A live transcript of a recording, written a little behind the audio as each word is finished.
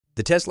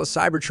The Tesla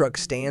Cybertruck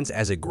stands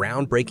as a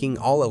groundbreaking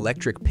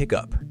all-electric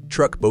pickup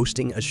truck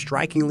boasting a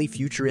strikingly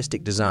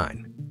futuristic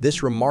design.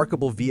 This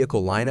remarkable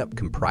vehicle lineup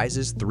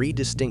comprises 3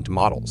 distinct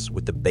models,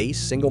 with the base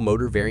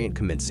single-motor variant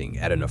commencing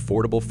at an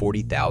affordable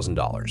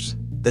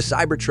 $40,000. The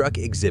Cybertruck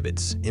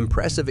exhibits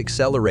impressive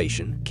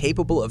acceleration,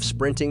 capable of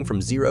sprinting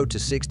from 0 to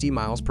 60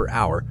 miles per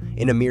hour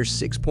in a mere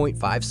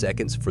 6.5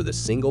 seconds for the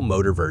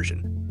single-motor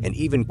version, and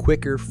even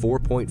quicker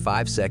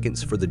 4.5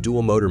 seconds for the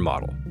dual-motor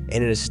model,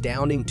 and an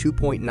astounding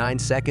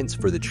 2.9 seconds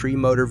for the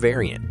tri-motor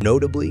variant.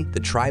 Notably, the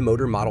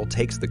tri-motor model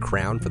takes the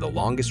crown for the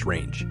longest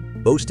range,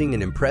 boasting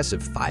an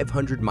impressive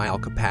 500-mile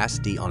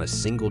capacity on a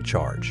single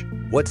charge.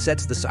 What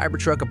sets the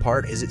Cybertruck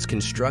apart is its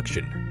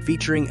construction,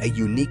 featuring a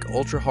unique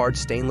ultra-hard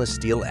stainless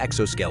steel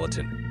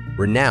exoskeleton,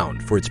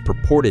 renowned for its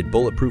purported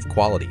bulletproof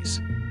qualities.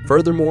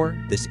 Furthermore,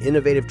 this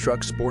innovative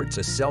truck sports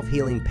a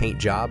self-healing paint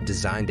job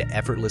designed to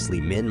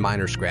effortlessly mend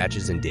minor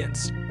scratches and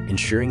dents,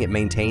 ensuring it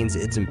maintains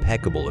its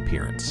impeccable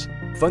appearance.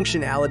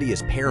 Functionality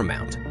is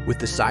paramount with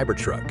the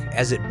Cybertruck,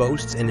 as it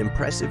boasts an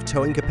impressive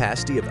towing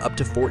capacity of up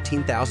to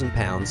 14,000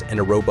 pounds and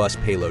a robust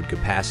payload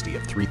capacity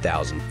of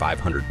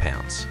 3,500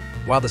 pounds.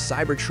 While the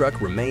Cybertruck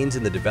remains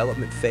in the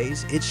development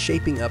phase, it's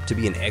shaping up to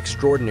be an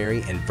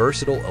extraordinary and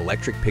versatile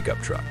electric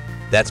pickup truck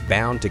that's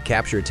bound to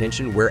capture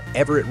attention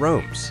wherever it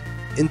roams.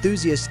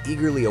 Enthusiasts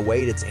eagerly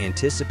await its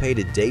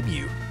anticipated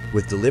debut,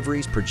 with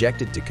deliveries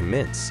projected to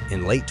commence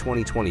in late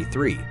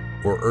 2023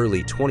 or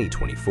early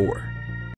 2024.